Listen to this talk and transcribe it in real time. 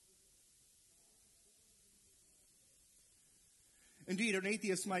Indeed, an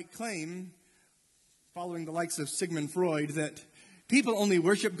atheist might claim, following the likes of Sigmund Freud, that people only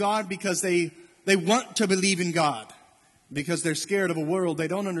worship God because they want to believe in God, because they're scared of a world they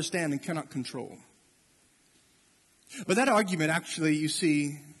don't understand and cannot control. But that argument actually, you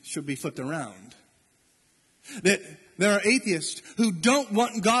see, should be flipped around. That there are atheists who don't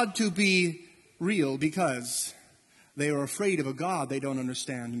want God to be real because they are afraid of a God they don't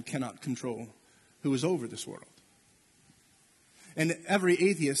understand and cannot control, who is over this world. And every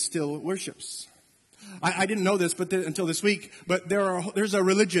atheist still worships. I didn't know this until this week, but there's a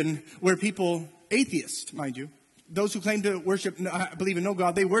religion where people, atheists, mind you, those who claim to worship, believe in no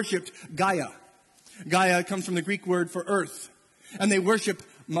God, they worshipped Gaia. Gaia comes from the Greek word for earth. And they worship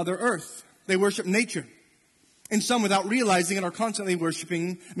Mother Earth. They worship nature. And some, without realizing it, are constantly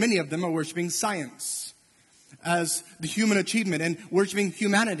worshiping, many of them are worshiping science as the human achievement and worshiping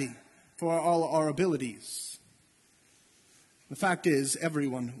humanity for all our abilities. The fact is,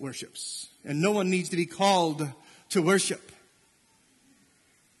 everyone worships. And no one needs to be called to worship.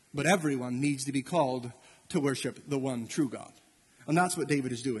 But everyone needs to be called to worship the one true God. And that's what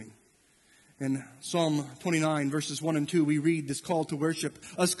David is doing. In Psalm 29, verses 1 and 2, we read this call to worship.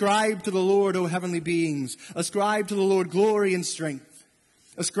 Ascribe to the Lord, O heavenly beings. Ascribe to the Lord glory and strength.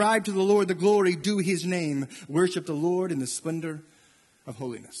 Ascribe to the Lord the glory due his name. Worship the Lord in the splendor of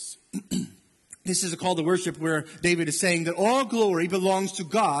holiness. This is a call to worship where David is saying that all glory belongs to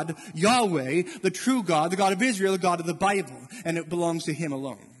God, Yahweh, the true God, the God of Israel, the God of the Bible, and it belongs to him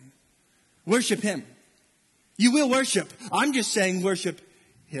alone. Worship him. You will worship. I'm just saying worship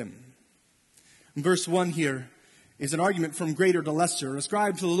him. In verse 1 here is an argument from greater to lesser.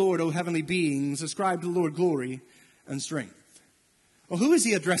 Ascribe to the Lord, O heavenly beings. Ascribe to the Lord glory and strength. Well, who is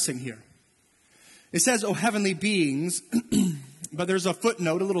he addressing here? It says, O heavenly beings, but there's a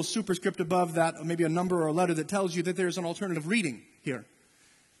footnote, a little superscript above that, or maybe a number or a letter that tells you that there's an alternative reading here.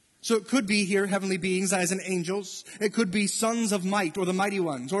 So it could be here, heavenly beings as in angels. It could be sons of might or the mighty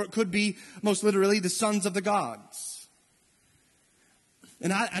ones. Or it could be, most literally, the sons of the gods.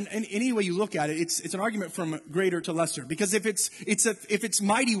 And any way you look at it, it's an argument from greater to lesser. Because if it's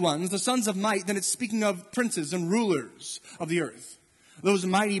mighty ones, the sons of might, then it's speaking of princes and rulers of the earth. Those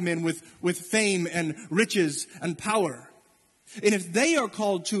mighty men with fame and riches and power. And if they are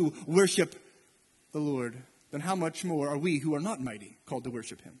called to worship the Lord, then how much more are we who are not mighty called to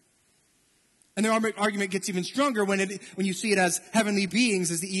worship him? And the argument gets even stronger when you see it as heavenly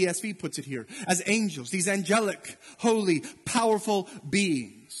beings, as the ESV puts it here, as angels, these angelic, holy, powerful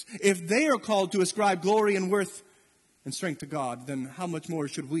beings. If they are called to ascribe glory and worth and strength to God, then how much more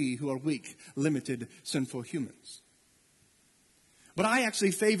should we who are weak, limited, sinful humans? But I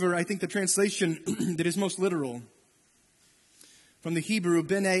actually favor, I think, the translation that is most literal from the Hebrew,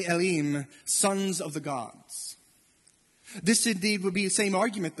 B'nai Elohim, sons of the gods. This indeed would be the same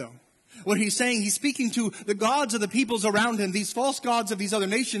argument, though. What he's saying, he's speaking to the gods of the peoples around him, these false gods of these other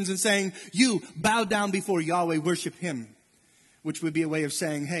nations, and saying, you bow down before Yahweh, worship him. Which would be a way of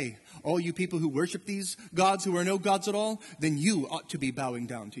saying, hey, all you people who worship these gods who are no gods at all, then you ought to be bowing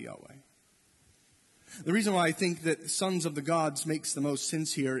down to Yahweh. The reason why I think that sons of the gods makes the most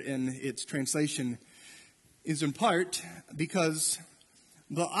sense here in its translation is in part because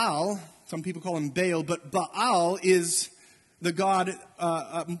Baal, some people call him Baal, but Baal is the god,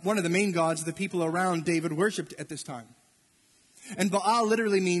 one of the main gods the people around David worshipped at this time. And Baal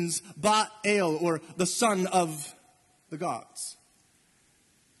literally means Baal, or the son of the gods.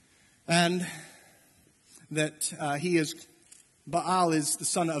 And that Baal is the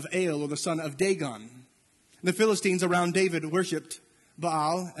son of El, or the son of Dagon. The Philistines around David worshipped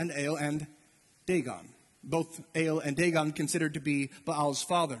Baal and El and Dagon. Both El and Dagon considered to be Baal's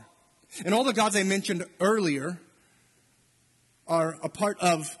father. And all the gods I mentioned earlier are a part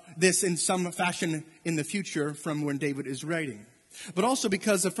of this in some fashion in the future from when David is writing. But also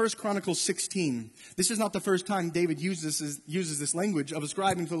because of 1 Chronicles 16, this is not the first time David uses this language of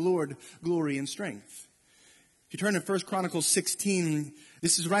ascribing to the Lord glory and strength. If you turn to 1 Chronicles 16,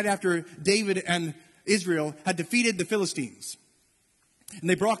 this is right after David and Israel had defeated the Philistines. And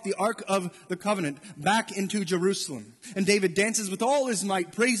they brought the Ark of the Covenant back into Jerusalem. And David dances with all his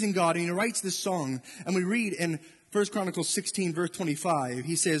might, praising God, and he writes this song. And we read in 1 Chronicles 16, verse 25,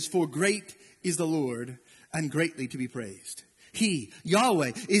 he says, for great is the Lord, and greatly to be praised. He,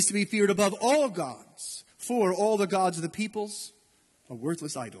 Yahweh, is to be feared above all gods. For all the gods of the peoples are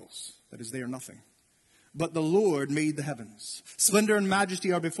worthless idols. That is, they are nothing. But the Lord made the heavens. Splendor and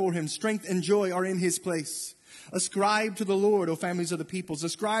majesty are before him. Strength and joy are in his place. Ascribe to the Lord, O families of the peoples.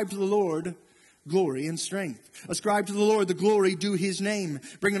 Ascribe to the Lord glory and strength. Ascribe to the Lord the glory due his name.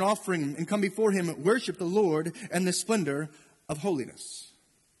 Bring an offering and come before him. Worship the Lord and the splendor of holiness.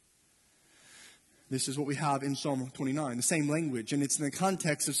 This is what we have in Psalm 29, the same language. And it's in the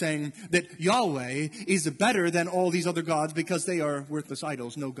context of saying that Yahweh is better than all these other gods because they are worthless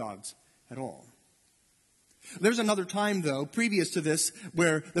idols, no gods at all. There's another time, though, previous to this,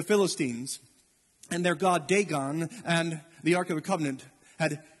 where the Philistines and their god Dagon and the Ark of the Covenant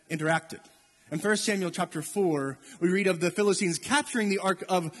had interacted. In 1 Samuel chapter 4, we read of the Philistines capturing the Ark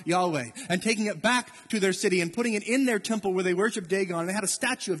of Yahweh and taking it back to their city and putting it in their temple where they worshiped Dagon. They had a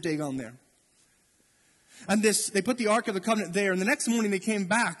statue of Dagon there. And they put the Ark of the Covenant there, and the next morning they came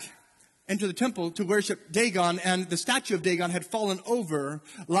back into the temple to worship Dagon, and the statue of Dagon had fallen over,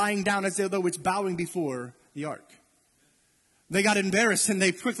 lying down as though it's bowing before the Ark. They got embarrassed, and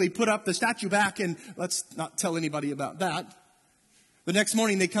they quickly put up the statue back, and let's not tell anybody about that. The next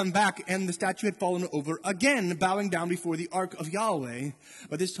morning they come back, and the statue had fallen over again, bowing down before the Ark of Yahweh,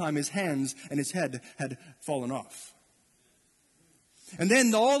 but this time his hands and his head had fallen off. And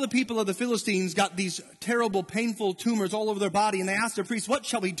then all the people of the Philistines got these terrible, painful tumors all over their body. And they asked their priests, what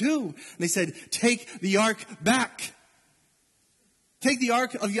shall we do? And they said, take the ark back. Take the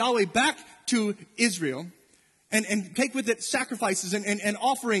ark of Yahweh back to Israel. And take with it sacrifices and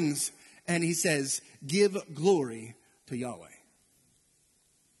offerings. And he says, give glory to Yahweh.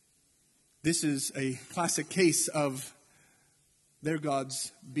 This is a classic case of their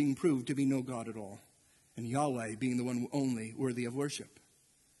gods being proved to be no God at all. And Yahweh being the one only worthy of worship.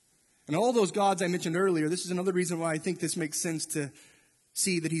 And all those gods I mentioned earlier, this is another reason why I think this makes sense to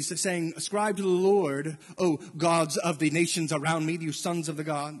see that he's saying, ascribe to the Lord, O gods of the nations around me, you sons of the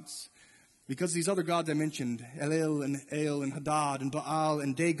gods. Because these other gods I mentioned, Elil and El and Hadad and Baal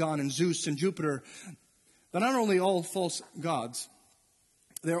and Dagon and Zeus and Jupiter, they're not only all false gods,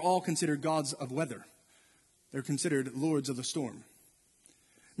 they're all considered gods of weather. They're considered lords of the storm.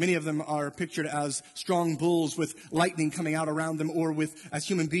 Many of them are pictured as strong bulls with lightning coming out around them, or as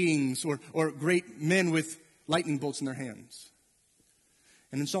human beings, or great men with lightning bolts in their hands.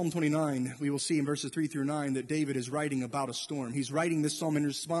 And in Psalm 29, we will see in verses 3 through 9 that David is writing about a storm. He's writing this psalm in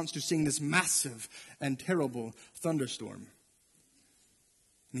response to seeing this massive and terrible thunderstorm.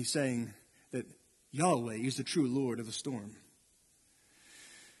 And he's saying that Yahweh is the true Lord of the storm.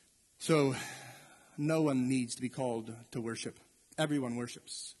 So, no one needs to be called to worship. Everyone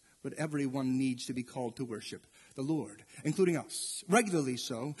worships, but everyone needs to be called to worship the Lord, including us, regularly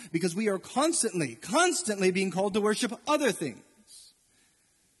so, because we are constantly being called to worship other things,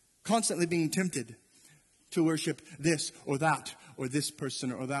 constantly being tempted to worship this or this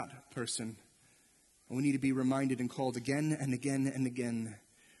person or that person. And we need to be reminded and called again and again and again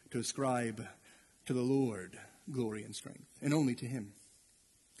to ascribe to the Lord glory and strength, and only to him.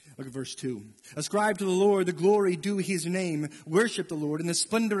 Look at verse 2. Ascribe to the Lord the glory due his name. Worship the Lord in the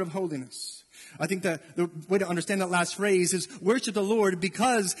splendor of holiness. I think that the way to understand that last phrase is worship the Lord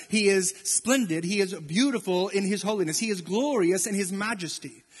because he is splendid. He is beautiful in his holiness. He is glorious in his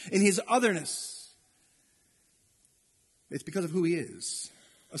majesty, in his otherness. It's because of who he is.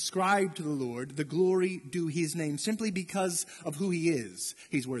 Ascribe to the Lord the glory due his name simply because of who he is.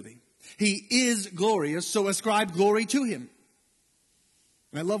 He's worthy. He is glorious, so ascribe glory to him.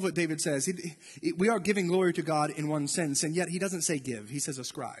 And I love what David says. We are giving glory to God in one sense, and yet he doesn't say give. He says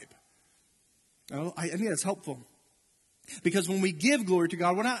ascribe. I think that's helpful. Because when we give glory to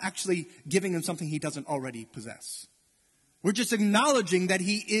God, we're not actually giving him something he doesn't already possess. We're just acknowledging that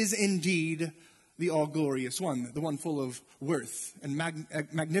he is indeed the all-glorious one, the one full of worth and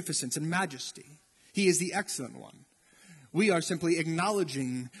magnificence and majesty. He is the excellent one. We are simply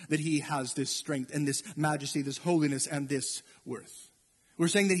acknowledging that he has this strength and this majesty, this holiness, and this worth. We're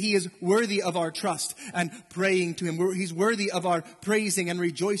saying that he is worthy of our trust and praying to him. He's worthy of our praising and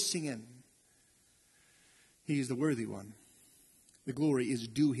rejoicing in. He is the worthy one. The glory is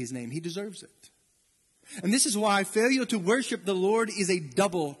due his name. He deserves it. And this is why failure to worship the Lord is a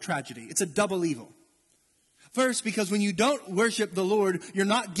double tragedy. It's a double evil. First, because when you don't worship the Lord, you're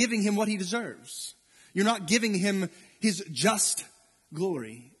not giving him what he deserves. You're not giving him his just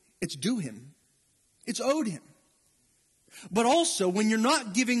glory. It's due him. It's owed him. But also, when you're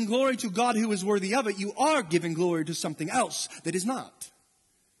not giving glory to God who is worthy of it, you are giving glory to something else that is not.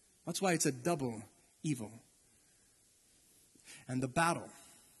 That's why it's a double evil. And the battle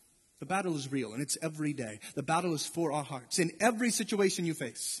is real, and it's every day. The battle is for our hearts. In every situation you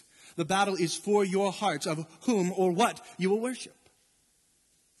face, the battle is for your hearts of whom or what you will worship.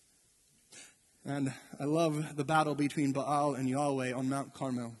 And I love the battle between Baal and Yahweh on Mount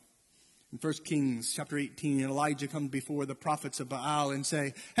Carmel. In 1 Kings chapter 18, Elijah comes before the prophets of Baal and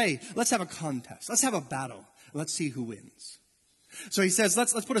say, hey, let's have a contest. Let's have a battle. Let's see who wins. So he says,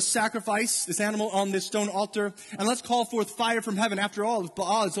 let's put a sacrifice, this animal, on this stone altar, and let's call forth fire from heaven. After all, if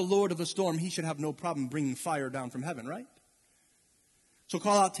Baal is the Lord of the storm, he should have no problem bringing fire down from heaven, right? So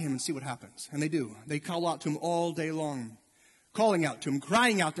call out to him and see what happens. And they do. They call out to him all day long, calling out to him,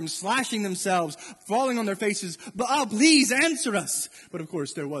 crying out to him, slashing themselves, falling on their faces. Baal, please answer us. But of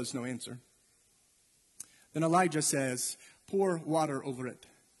course, there was no answer. Then Elijah says, pour water over it.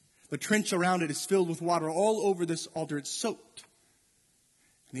 The trench around it is filled with water all over this altar. It's soaked.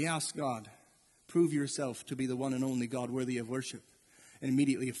 And he asks God, prove yourself to be the one and only God worthy of worship. And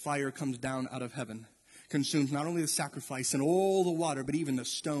immediately a fire comes down out of heaven, consumes not only the sacrifice and all the water, but even the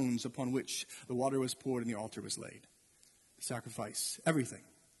stones upon which the water was poured and the altar was laid. The sacrifice, everything.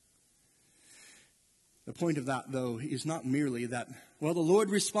 The point of that, though, is not merely that, well, the Lord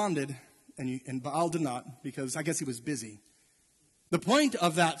responded and Baal did not, because I guess he was busy. The point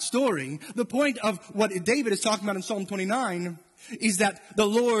of that story, the point of what David is talking about in Psalm 29, is that the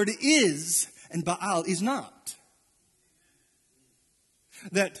Lord is and Baal is not.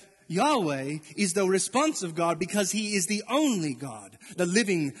 That Yahweh is the responsive God because he is the only God, the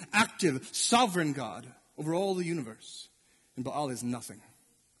living, active, sovereign God over all the universe. And Baal is nothing.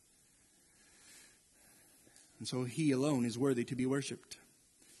 And so he alone is worthy to be worshipped.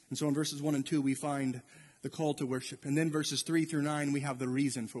 And so in verses 1 and 2 we find the call to worship. And then verses 3 through 9 we have the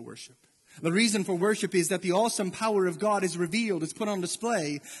reason for worship. The reason for worship is that the awesome power of God is revealed, is put on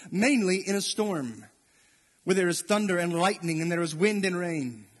display, mainly in a storm, where there is thunder and lightning and there is wind and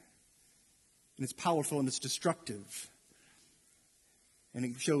rain. And it's powerful and it's destructive. And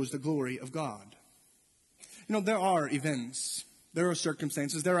it shows the glory of God. You know, there are events, there are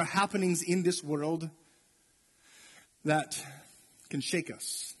circumstances, there are happenings in this world that can shake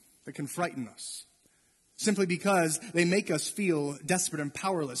us, that can frighten us. Simply because they make us feel desperate and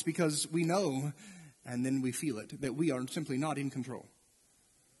powerless, because we know, and then we feel it, that we are simply not in control.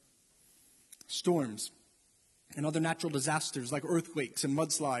 Storms and other natural disasters like earthquakes and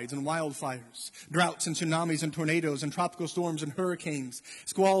mudslides and wildfires, droughts and tsunamis and tornadoes and tropical storms and hurricanes,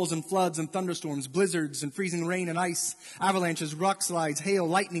 squalls and floods and thunderstorms, blizzards and freezing rain and ice, avalanches, rock slides, hail,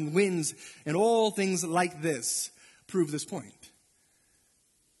 lightning, winds, and all things like this prove this point,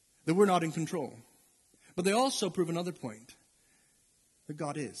 that we're not in control. But they also prove another point, that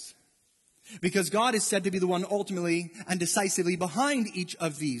God is. Because God is said to be the one ultimately and decisively behind each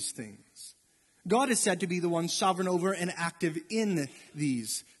of these things. God is said to be the one sovereign over and active in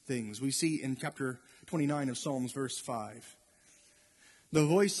these things. We see in chapter 29 of Psalms, verse 5. The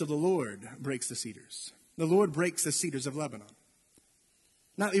voice of the Lord breaks the cedars. The Lord breaks the cedars of Lebanon.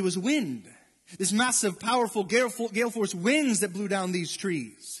 Now, it was wind. This massive, powerful gale force winds that blew down these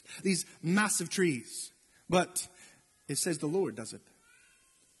trees. These massive trees. But it says the Lord does it.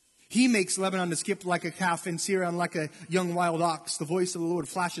 He makes Lebanon to skip like a calf and Syrian like a young wild ox. The voice of the Lord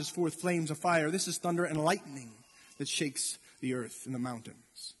flashes forth flames of fire. This is thunder and lightning that shakes the earth and the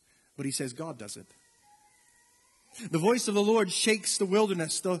mountains. But he says God does it. The voice of the Lord shakes the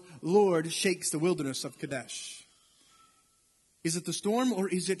wilderness. The Lord shakes the wilderness of Kadesh. Is it the storm or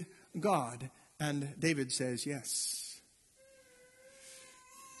is it God? And David says yes.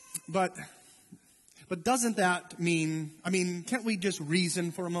 But doesn't that mean, can't we just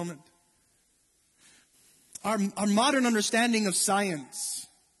reason for a moment? Our modern understanding of science,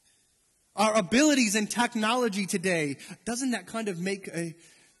 our abilities in technology today, doesn't that kind of make a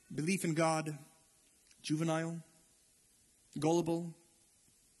belief in God juvenile, gullible,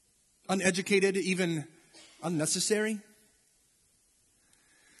 uneducated, even unnecessary?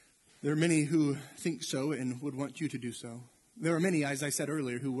 There are many who think so and would want you to do so. There are many, as I said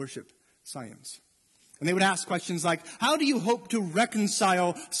earlier, who worship science. And they would ask questions like, how do you hope to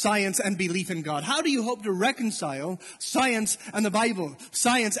reconcile science and belief in God? How do you hope to reconcile science and the Bible,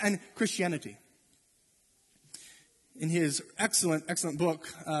 science and Christianity? In his excellent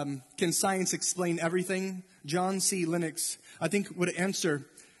book, Can Science Explain Everything? John C. Lennox, I think, would answer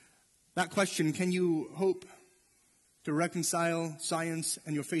that question, can you hope to reconcile science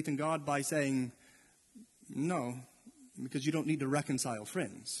and your faith in God, by saying, no, because you don't need to reconcile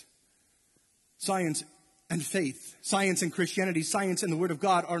friends. Science and faith, science and Christianity, science and the Word of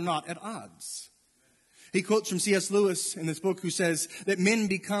God are not at odds. He quotes from C.S. Lewis in this book, who says that men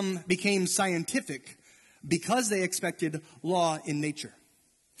became scientific because they expected law in nature.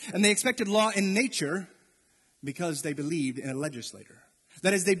 And they expected law in nature because they believed in a legislator.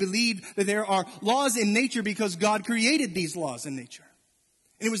 That is, they believed that there are laws in nature because God created these laws in nature.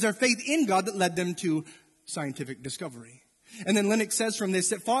 And it was their faith in God that led them to scientific discovery. And then Lennox says from this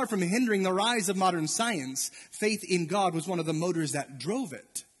that far from hindering the rise of modern science, faith in God was one of the motors that drove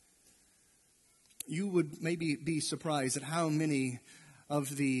it. you would maybe be surprised at how many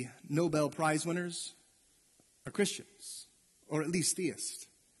of the Nobel Prize winners are Christians, or at least theists.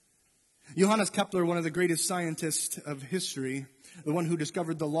 Johannes Kepler, one of the greatest scientists of history, the one who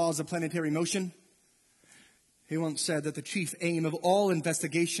discovered the laws of planetary motion, he once said that the chief aim of all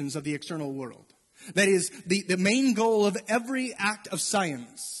investigations of the external world, that is, the main goal of every act of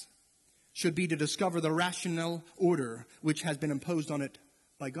science, should be to discover the rational order which has been imposed on it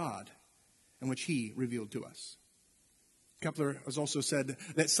by God and which he revealed to us. Kepler has also said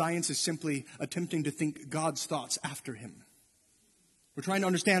that science is simply attempting to think God's thoughts after him. We're trying to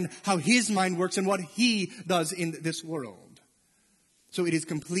understand how his mind works and what he does in this world. So it is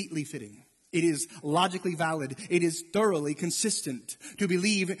completely fitting. It is logically valid. It is thoroughly consistent to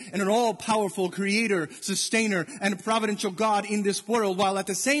believe in an all-powerful creator, sustainer, and providential God in this world, while at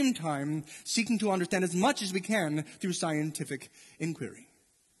the same time seeking to understand as much as we can through scientific inquiry.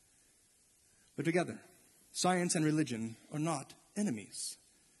 But together, science and religion are not enemies.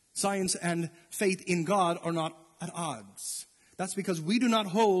 Science and faith in God are not at odds. That's because we do not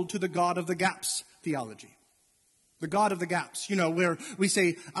hold to the God of the gaps theology. The God of the gaps, where we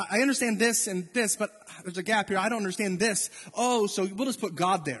say, I understand this and this, but there's a gap here. I don't understand this. Oh, so we'll just put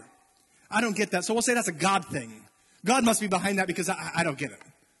God there. I don't get that. So we'll say that's a God thing. God must be behind that because I don't get it.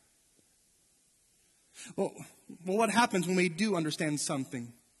 Well, what happens when we do understand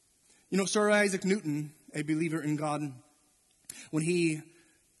something? Sir Isaac Newton, a believer in God, when he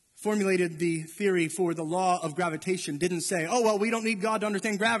formulated the theory for the law of gravitation, didn't say, we don't need God to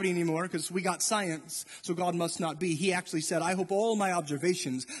understand gravity anymore because we got science, so God must not be. He actually said, I hope all my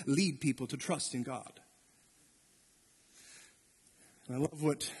observations lead people to trust in God. And I love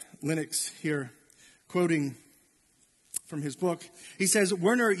what Lennox here, quoting from his book, he says,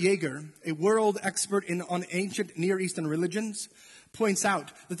 Werner Jaeger, a world expert on ancient Near Eastern religions, points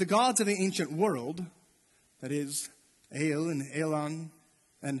out that the gods of the ancient world, that is, El and Elon,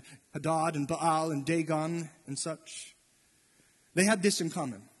 and Hadad and Baal and Dagon and such, they had this in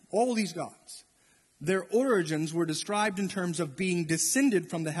common. All these gods, their origins were described in terms of being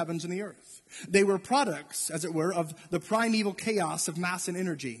descended from the heavens and the earth. They were products, as it were, of the primeval chaos of mass and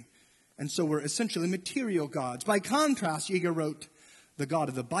energy, and so were essentially material gods. By contrast, Jaeger wrote, the God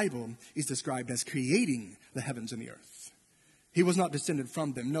of the Bible is described as creating the heavens and the earth. He was not descended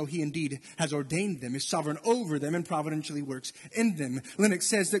from them. No, he indeed has ordained them, is sovereign over them, and providentially works in them. Lennox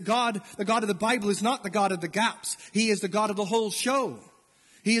says that God, the God of the Bible, is not the God of the gaps. He is the God of the whole show.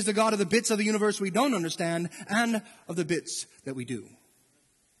 He is the God of the bits of the universe we don't understand and of the bits that we do.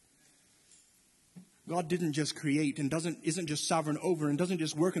 God didn't just create and isn't just sovereign over and doesn't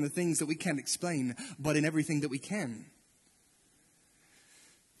just work in the things that we can't explain, but in everything that we can.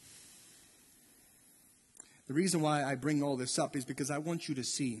 The reason why I bring all this up is because I want you to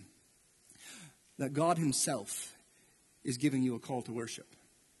see that God himself is giving you a call to worship.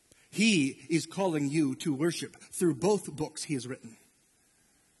 He is calling you to worship through both books he has written.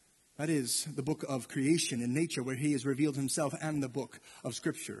 That is the book of creation and nature, where he has revealed himself, and the book of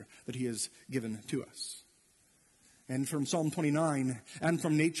Scripture that he has given to us. And from Psalm 29 and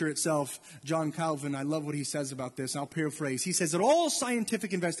from nature itself, John Calvin, I love what he says about this. I'll paraphrase. He says that all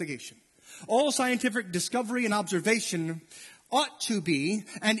scientific investigation, all scientific discovery and observation ought to be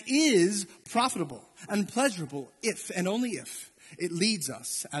and is profitable and pleasurable if and only if it leads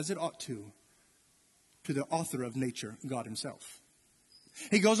us, as it ought to the author of nature, God himself.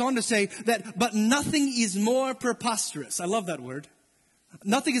 He goes on to say that, but nothing is more preposterous. I love that word.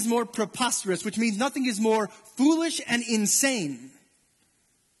 Nothing is more preposterous, which means nothing is more foolish and insane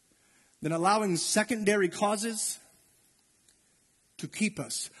than allowing secondary causes to keep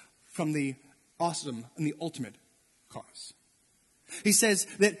us from the awesome and the ultimate cause. He says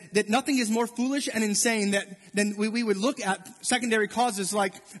that nothing is more foolish and insane than we would look at secondary causes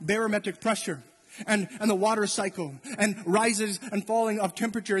like barometric pressure and the water cycle and rises and falling of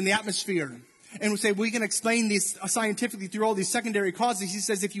temperature in the atmosphere. And we say we can explain these scientifically through all these secondary causes. He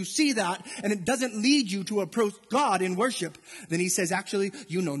says if you see that and it doesn't lead you to approach God in worship, then he says actually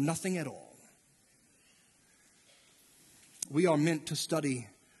you know nothing at all. We are meant to study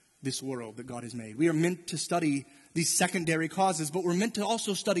this world that God has made. We are meant to study these secondary causes, but we're meant to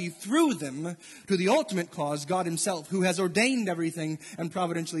also study through them to the ultimate cause, God himself, who has ordained everything and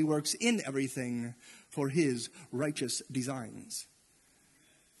providentially works in everything for his righteous designs.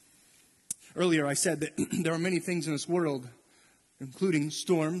 Earlier I said that there are many things in this world, including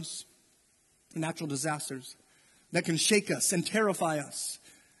storms, natural disasters, that can shake us and terrify us.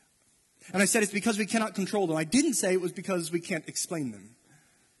 And I said it's because we cannot control them. I didn't say it was because we can't explain them.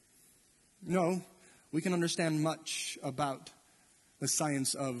 No, we can understand much about the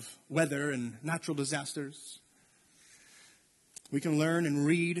science of weather and natural disasters. We can learn and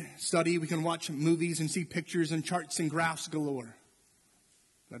read, study. We can watch movies and see pictures and charts and graphs galore.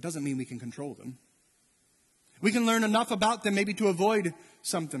 That doesn't mean we can control them. We can learn enough about them maybe to avoid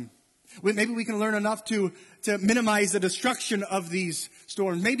something. Maybe we can learn enough to minimize the destruction of these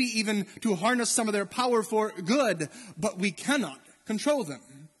storms. Maybe even to harness some of their power for good. But we cannot control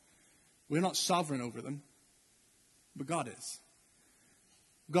them. We're not sovereign over them. But God is.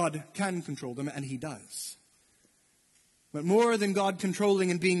 God can control them, and He does. But more than God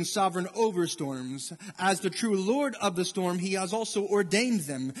controlling and being sovereign over storms, as the true Lord of the storm, He has also ordained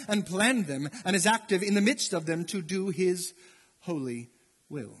them and planned them and is active in the midst of them to do His holy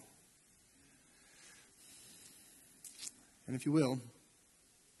will. And if you will,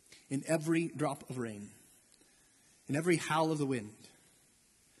 in every drop of rain, in every howl of the wind,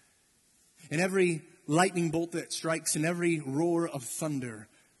 in every lightning bolt that strikes, in every roar of thunder,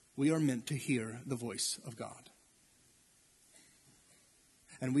 we are meant to hear the voice of God.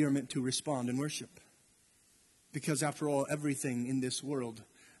 And we are meant to respond in worship. Because after all, everything in this world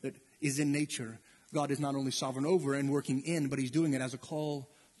that is in nature, God is not only sovereign over and working in, but He's doing it as a call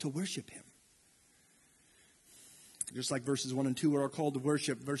to worship Him. Just like verses 1 and 2 are called to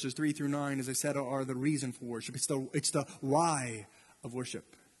worship, verses 3 through 9, as I said, are the reason for worship. It's the why of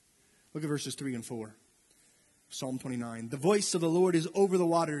worship. Look at verses 3 and 4. Psalm 29. The voice of the Lord is over the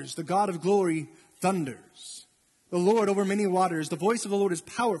waters. The God of glory thunders. The Lord over many waters. The voice of the Lord is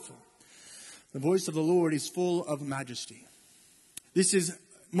powerful. The voice of the Lord is full of majesty. This is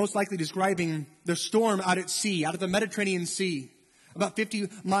most likely describing the storm out at sea, out of the Mediterranean Sea, about 50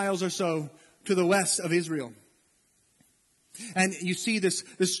 miles or so to the west of Israel. And you see this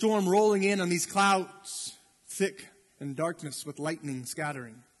storm rolling in on these clouds, thick and darkness with lightning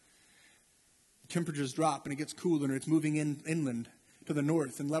scattering. Temperatures drop and it gets cooler and it's moving inland to the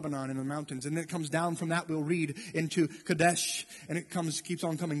north in Lebanon and the mountains. And then it comes down from that, we'll read, into Kadesh. And it keeps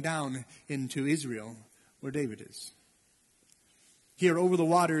on coming down into Israel, where David is. Here over the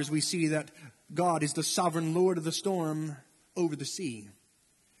waters, we see that God is the sovereign Lord of the storm over the sea.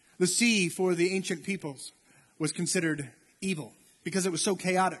 The sea for the ancient peoples was considered evil because it was so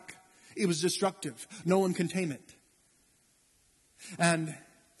chaotic. It was destructive. No one can tame it. And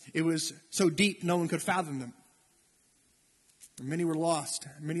it was so deep, no one could fathom them. Many were lost.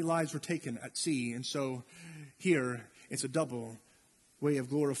 Many lives were taken at sea. And so here, it's a double way of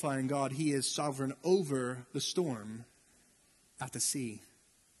glorifying God. He is sovereign over the storm at the sea.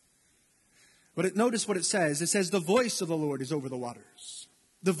 But notice what it says. It says, the voice of the Lord is over the waters.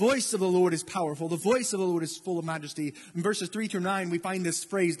 The voice of the Lord is powerful. The voice of the Lord is full of majesty. In verses 3 through 9, we find this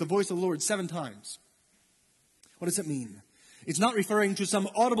phrase, the voice of the Lord, 7 times. What does it mean? It's not referring to some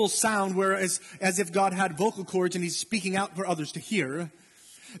audible sound where as if God had vocal cords and He's speaking out for others to hear.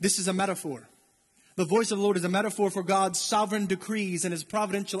 This is a metaphor. The voice of the Lord is a metaphor for God's sovereign decrees and His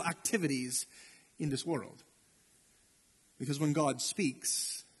providential activities in this world. Because when God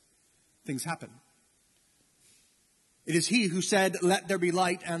speaks, things happen. It is He who said, let there be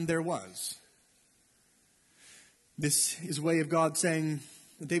light, and there was. This is a way of God saying,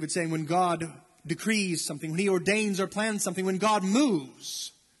 David saying, when God decrees something, when He ordains or plans something, when God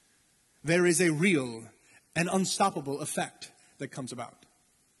moves, there is a real and unstoppable effect that comes about.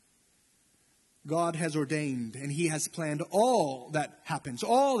 God has ordained and He has planned all that happens,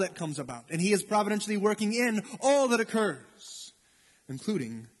 all that comes about. And He is providentially working in all that occurs,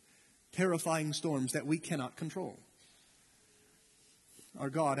 including terrifying storms that we cannot control.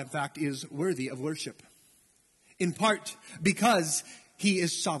 Our God, in fact, is worthy of worship. In part because He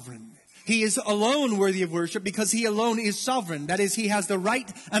is sovereign. He is alone worthy of worship because He alone is sovereign. That is, He has the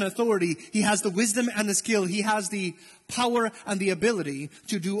right and authority. He has the wisdom and the skill. He has the power and the ability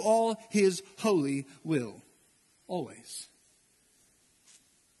to do all His holy will. Always.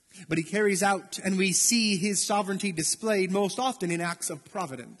 But He carries out, and we see His sovereignty displayed most often in acts of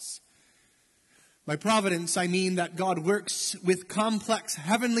providence. By providence, I mean that God works with complex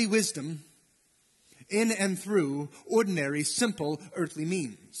heavenly wisdom in and through ordinary, simple, earthly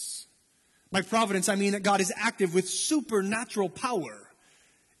means. By providence, I mean that God is active with supernatural power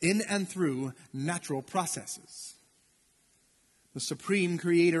in and through natural processes. The supreme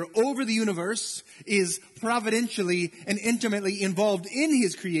creator over the universe is providentially and intimately involved in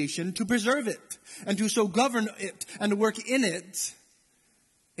His creation to preserve it and to so govern it and to work in it,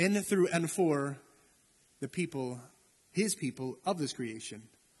 in, through, and for the people, His people of this creation.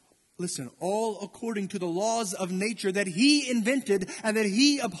 Listen, all according to the laws of nature that He invented and that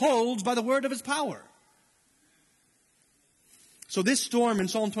He upholds by the word of His power. So this storm in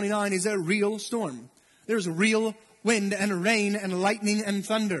Psalm 29 is a real storm. There's real wind and rain and lightning and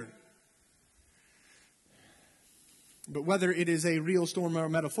thunder. But whether it is a real storm or a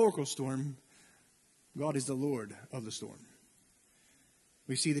metaphorical storm, God is the Lord of the storm.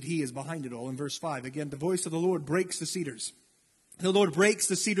 We see that He is behind it all in verse 5. Again, the voice of the Lord breaks the cedars. The Lord breaks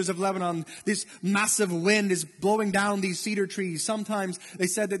the cedars of Lebanon. This massive wind is blowing down these cedar trees. Sometimes they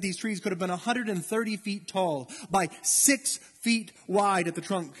said that these trees could have been 130 feet tall by 6 feet wide at the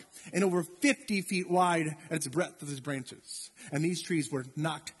trunk and over 50 feet wide at its breadth of its branches. And these trees were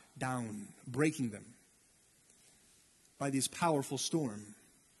knocked down, breaking them by this powerful storm.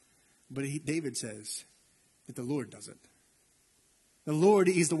 But David says that the Lord does it. The Lord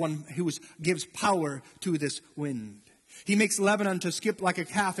is the one who gives power to this wind. He makes Lebanon to skip like a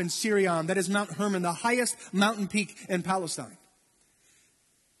calf in Sirion. That is Mount Hermon, the highest mountain peak in Palestine.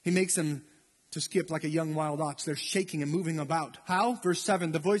 He makes them to skip like a young wild ox. They're shaking and moving about. How? Verse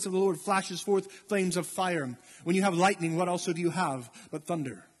 7, the voice of the Lord flashes forth flames of fire. When you have lightning, what also do you have but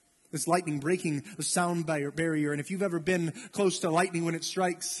thunder? This lightning breaking the sound barrier. And if you've ever been close to lightning when it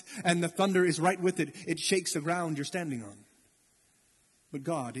strikes and the thunder is right with it, it shakes the ground you're standing on. But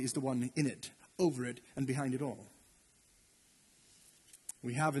God is the one in it, over it, and behind it all.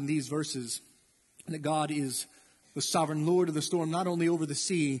 We have in these verses that God is the sovereign Lord of the storm, not only over the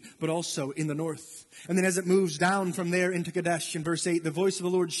sea, but also in the north. And then as it moves down from there into Kadesh, in verse 8, the voice of the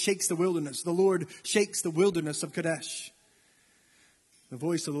Lord shakes the wilderness. The Lord shakes the wilderness of Kadesh. The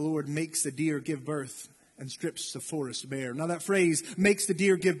voice of the Lord makes the deer give birth and strips the forest bare. Now that phrase, makes the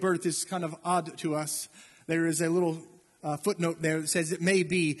deer give birth, is kind of odd to us. There is a little footnote there that says it may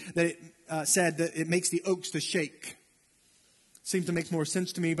be that it said that it makes the oaks to shake. Seems to make more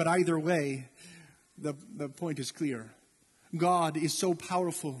sense to me, but either way, the point is clear. God is so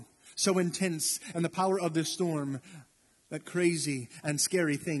powerful, so intense, and the power of this storm that crazy and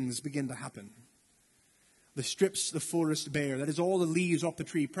scary things begin to happen. The strips the forest bare. That is all the leaves off the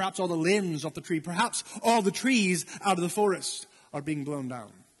tree, perhaps all the limbs off the tree, perhaps all the trees out of the forest are being blown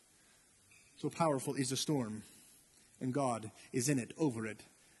down. So powerful is the storm, and God is in it, over it,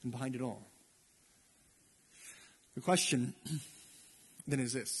 and behind it all. The question then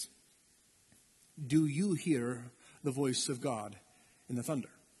is this: do you hear the voice of God in the thunder?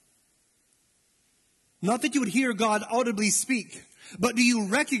 Not that you would hear God audibly speak, but do you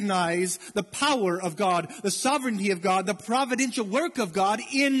recognize the power of God, the sovereignty of God, the providential work of God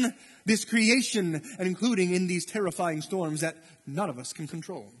in this creation, and including in these terrifying storms that none of us can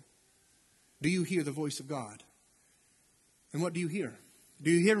control? Do you hear the voice of God? And what do you hear?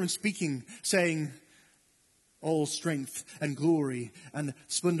 Do you hear Him speaking, saying, all strength and glory and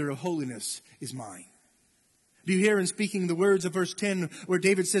splendor of holiness is mine? Do you hear Him speaking the words of verse 10 where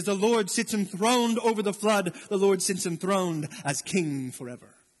David says, the Lord sits enthroned over the flood. The Lord sits enthroned as King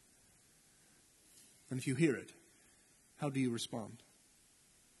forever. And if you hear it, how do you respond?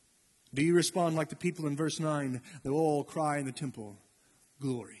 Do you respond like the people in verse 9 that all cry in the temple,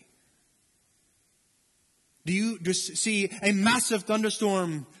 glory? Do you just see a massive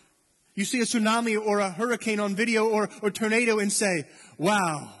thunderstorm? You see a tsunami or a hurricane on video or tornado and say,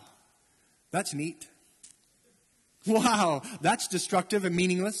 wow, that's neat. Wow, that's destructive and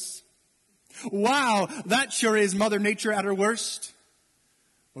meaningless. Wow, that sure is Mother Nature at her worst.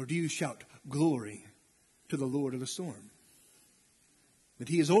 Or do you shout glory to the Lord of the storm? That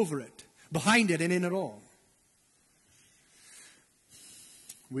He is over it, behind it, and in it all.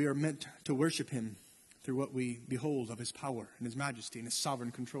 We are meant to worship Him through what we behold of His power and His majesty and His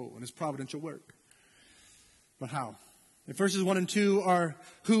sovereign control and His providential work. But how? If verses 1 and 2 are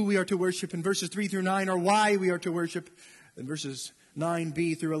who we are to worship, and verses 3 through 9 are why we are to worship, and verses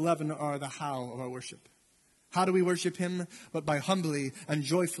 9b through 11 are the how of our worship. How do we worship Him? But by humbly and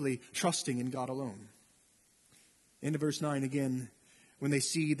joyfully trusting in God alone. Into verse 9 again, when they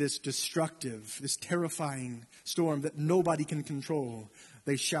see this destructive, this terrifying storm that nobody can control,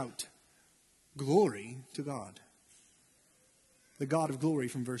 they shout, glory to God. The God of glory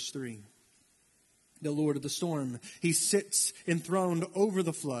from verse 3. The Lord of the storm. He sits enthroned over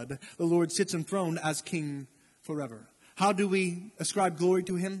the flood. The Lord sits enthroned as King forever. How do we ascribe glory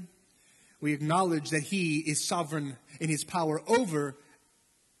to Him? We acknowledge that He is sovereign in His power over,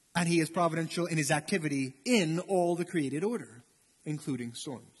 and He is providential in His activity in all the created order, including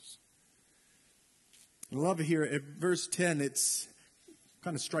storms. I love it here at verse 10. It's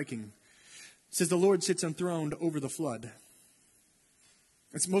kind of striking. It says, the Lord sits enthroned over the flood.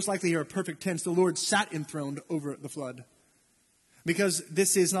 It's most likely here a perfect tense. The Lord sat enthroned over the flood. Because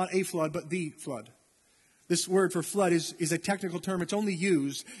this is not a flood, but the flood. This word for flood is a technical term. It's only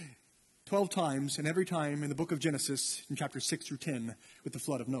used 12 times, and every time in the book of Genesis, in chapters 6 through 10, with the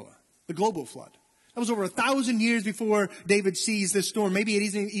flood of Noah. The global flood. That was over 1,000 years before David sees this storm. Maybe it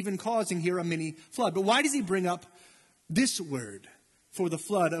isn't even causing here a mini flood. But why does he bring up this word for the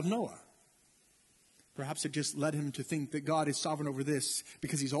flood of Noah? Perhaps it just led him to think that God is sovereign over this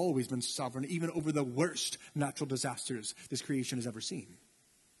because he's always been sovereign, even over the worst natural disasters this creation has ever seen.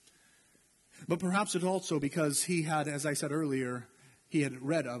 But perhaps it's also because he had, as I said earlier, he had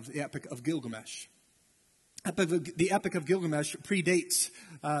read of the Epic of Gilgamesh. The Epic of Gilgamesh predates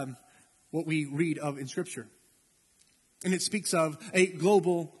what we read of in Scripture. And it speaks of a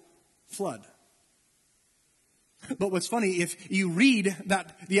global flood. But what's funny, if you read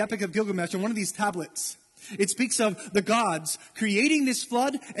the Epic of Gilgamesh on one of these tablets, it speaks of the gods creating this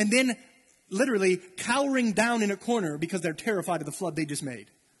flood and then literally cowering down in a corner because they're terrified of the flood they just made.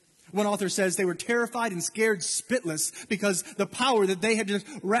 One author says they were terrified and scared spitless because the power that they had just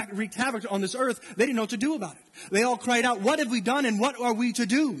wreaked havoc on this earth, they didn't know what to do about it. They all cried out, "What have we done and what are we to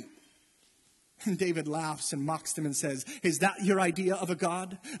do?" And David laughs and mocks them and says, "Is that your idea of a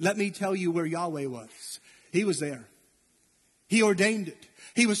God? Let me tell you where Yahweh was. He was there. He ordained it.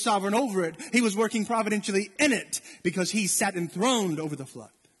 He was sovereign over it. He was working providentially in it because he sat enthroned over the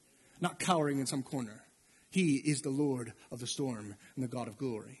flood, not cowering in some corner. He is the Lord of the storm and the God of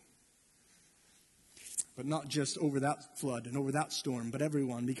glory." But not just over that flood and over that storm, but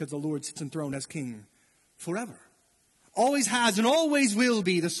everyone, because the Lord sits enthroned as king forever. Always has and always will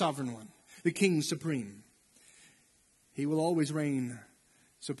be the sovereign one, the king supreme. He will always reign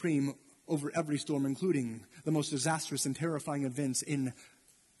supreme over every storm, including the most disastrous and terrifying events in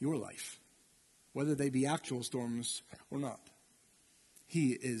your life, whether they be actual storms or not.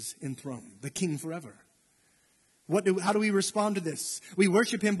 He is enthroned, the king forever. How do we respond to this? We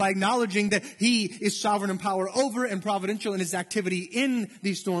worship him by acknowledging that he is sovereign in power over and providential in his activity in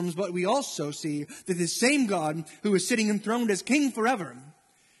these storms. But we also see that this same God who is sitting enthroned as king forever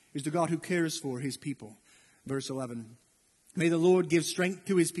is the God who cares for his people. Verse 11. May the Lord give strength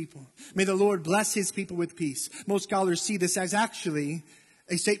to his people. May the Lord bless his people with peace. Most scholars see this as actually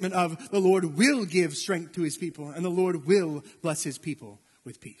a statement of the Lord will give strength to his people and the Lord will bless his people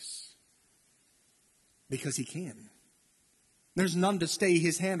with peace. Because he can. There's none to stay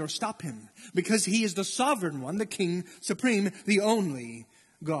his hand or stop him. Because he is the sovereign one, the king supreme, the only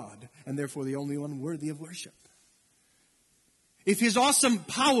God. And therefore the only one worthy of worship. If his awesome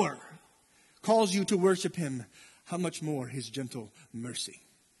power calls you to worship him, how much more his gentle mercy.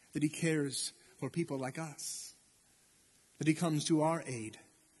 That he cares for people like us. That he comes to our aid.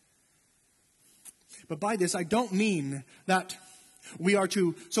 But by this I don't mean that we are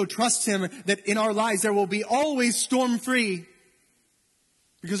to so trust him that in our lives there will be always storm-free.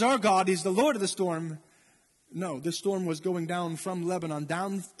 Because our God is the Lord of the storm. No, this storm was going down from Lebanon,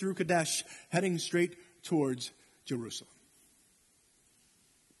 down through Kadesh, heading straight towards Jerusalem.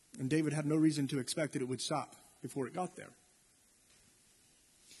 And David had no reason to expect that it would stop before it got there.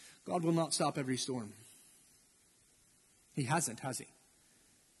 God will not stop every storm. He hasn't, has he?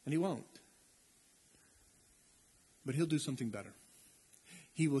 And he won't. But he'll do something better.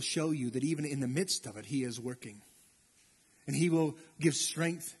 He will show you that even in the midst of it, he is working. And he will give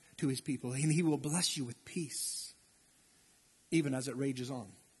strength to his people. And he will bless you with peace. Even as it rages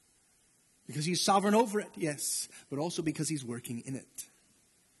on. Because he's sovereign over it, yes. But also because he's working in it.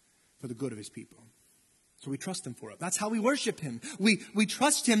 For the good of his people. So we trust him for it. That's how we worship him. We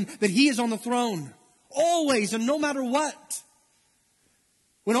trust him that he is on the throne. Always and no matter what.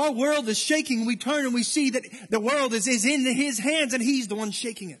 When our world is shaking, we turn and we see that the world is in his hands and he's the one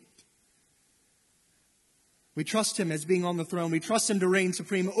shaking it. We trust him as being on the throne. We trust him to reign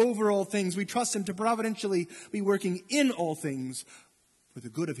supreme over all things. We trust him to providentially be working in all things for the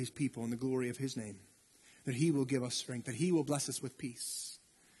good of his people and the glory of his name. That he will give us strength, that he will bless us with peace.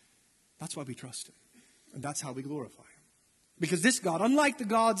 That's why we trust him. And that's how we glorify him. Because this God, unlike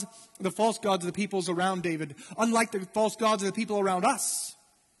the false gods of the peoples around David, unlike the false gods of the people around us,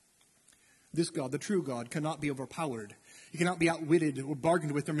 this God, the true God, cannot be overpowered. He cannot be outwitted or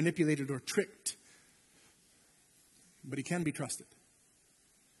bargained with or manipulated or tricked. But he can be trusted.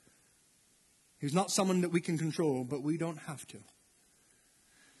 He's not someone that we can control, but we don't have to.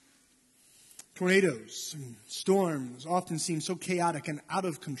 Tornadoes and storms often seem so chaotic and out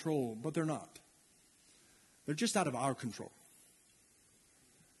of control, but they're not. They're just out of our control.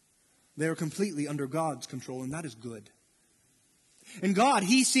 They are completely under God's control, and that is good. And God,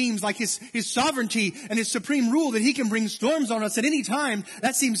 he seems like his sovereignty and his supreme rule that he can bring storms on us at any time.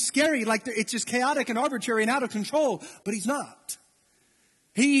 That seems scary, like it's just chaotic and arbitrary and out of control. But he's not.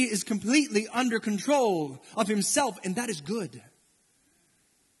 He is completely under control of himself, and that is good.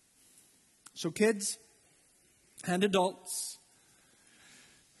 So kids and adults,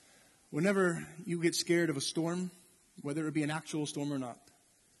 Whenever you get scared of a storm, whether it be an actual storm or not,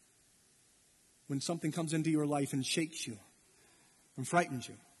 when something comes into your life and shakes you and frightens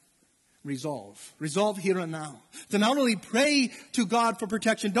you, resolve. Resolve here and now to not only pray to God for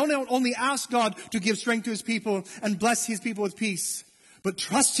protection, don't only ask God to give strength to His people and bless His people with peace, but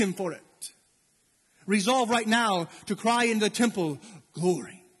trust Him for it. Resolve right now to cry in the temple,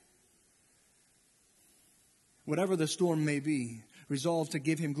 glory. Whatever the storm may be, resolve to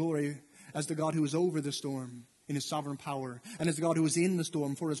give Him glory as the God who is over the storm in His sovereign power, and as the God who is in the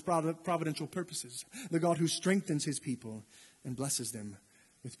storm for His providential purposes, the God who strengthens His people and blesses them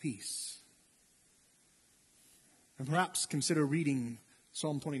with peace. And perhaps consider reading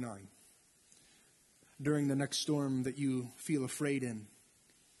Psalm 29 during the next storm that you feel afraid in.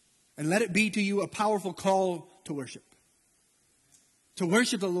 And let it be to you a powerful call to worship. To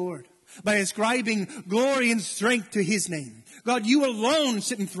worship the Lord by ascribing glory and strength to His name. God, you alone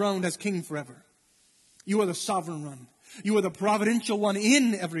sit enthroned as King forever. You are the sovereign one. You are the providential one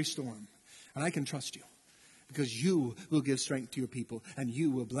in every storm. And I can trust you because you will give strength to your people and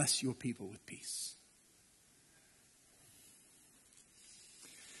you will bless your people with peace.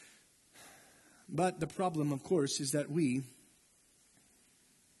 But the problem, of course, is that we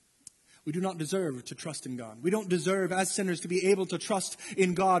do not deserve to trust in God. We don't deserve as sinners to be able to trust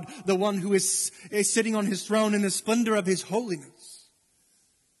in God, the one who is sitting on His throne in the splendor of His holiness.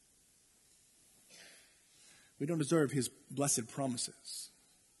 We don't deserve His blessed promises.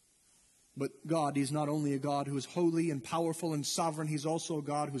 But God is not only a God who is holy and powerful and sovereign, He's also a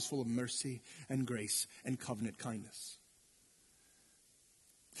God who is full of mercy and grace and covenant kindness.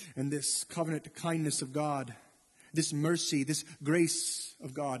 And this covenant kindness of God, this mercy, this grace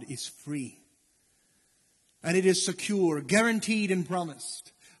of God is free. And it is secure, guaranteed and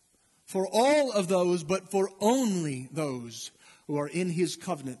promised for all of those, but for only those who are in His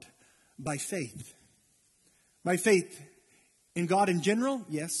covenant by faith. By faith in God in general,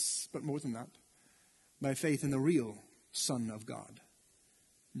 yes, but more than that. By faith in the real Son of God,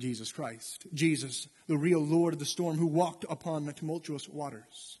 Jesus Christ. Jesus, the real Lord of the storm who walked upon the tumultuous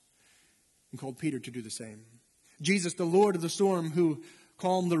waters and called Peter to do the same. Jesus, the Lord of the storm who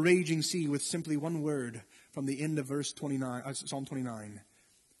calmed the raging sea with simply one word from the end of Psalm 29.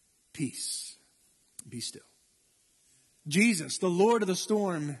 Peace, be still. Jesus, the Lord of the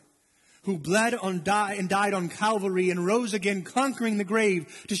storm who bled and died on Calvary and rose again, conquering the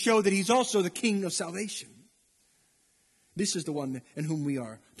grave to show that He's also the King of salvation. This is the one in whom we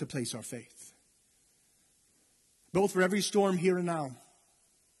are to place our faith. Both for every storm here and now,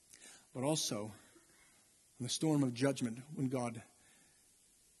 but also in the storm of judgment when God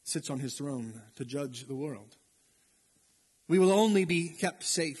sits on His throne to judge the world. We will only be kept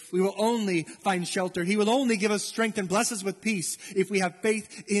safe. We will only find shelter. He will only give us strength and bless us with peace if we have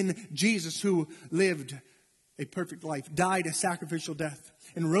faith in Jesus, who lived a perfect life, died a sacrificial death,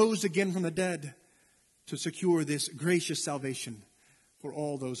 and rose again from the dead to secure this gracious salvation for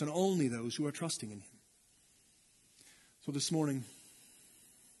all those and only those who are trusting in Him. So this morning,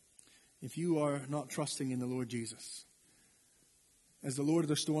 if you are not trusting in the Lord Jesus as the Lord of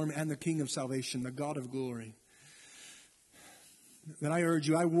the storm and the King of salvation, the God of glory, then I urge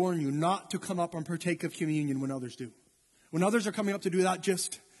you, I warn you not to come up and partake of communion when others do. When others are coming up to do that,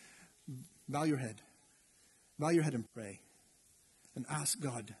 just bow your head. Bow your head and pray. And ask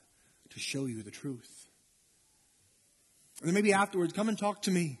God to show you the truth. And then maybe afterwards, come and talk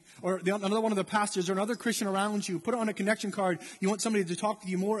to me. Or another one of the pastors or another Christian around you. Put it on a connection card. You want somebody to talk to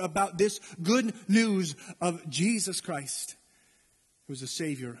you more about this good news of Jesus Christ, who is the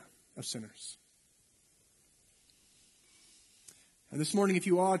Savior of sinners. And this morning, if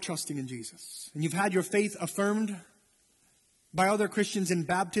you are trusting in Jesus, and you've had your faith affirmed by other Christians in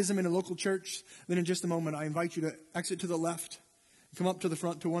baptism in a local church, then in just a moment, I invite you to exit to the left, come up to the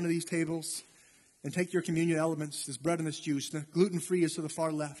front to one of these tables, and take your communion elements, this bread and this juice. The gluten-free is to the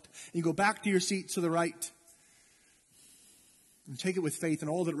far left. And you go back to your seats to the right. And take it with faith in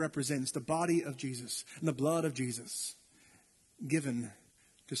all that it represents, the body of Jesus and the blood of Jesus, given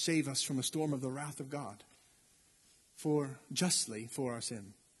to save us from the storm of the wrath of God, justly for our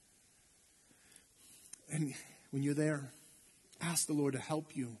sin. And when you're there, ask the Lord to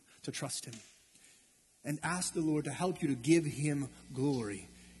help you to trust Him. And ask the Lord to help you to give Him glory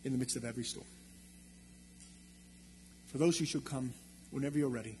in the midst of every storm. For those who should come, whenever you're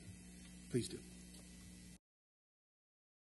ready, please do.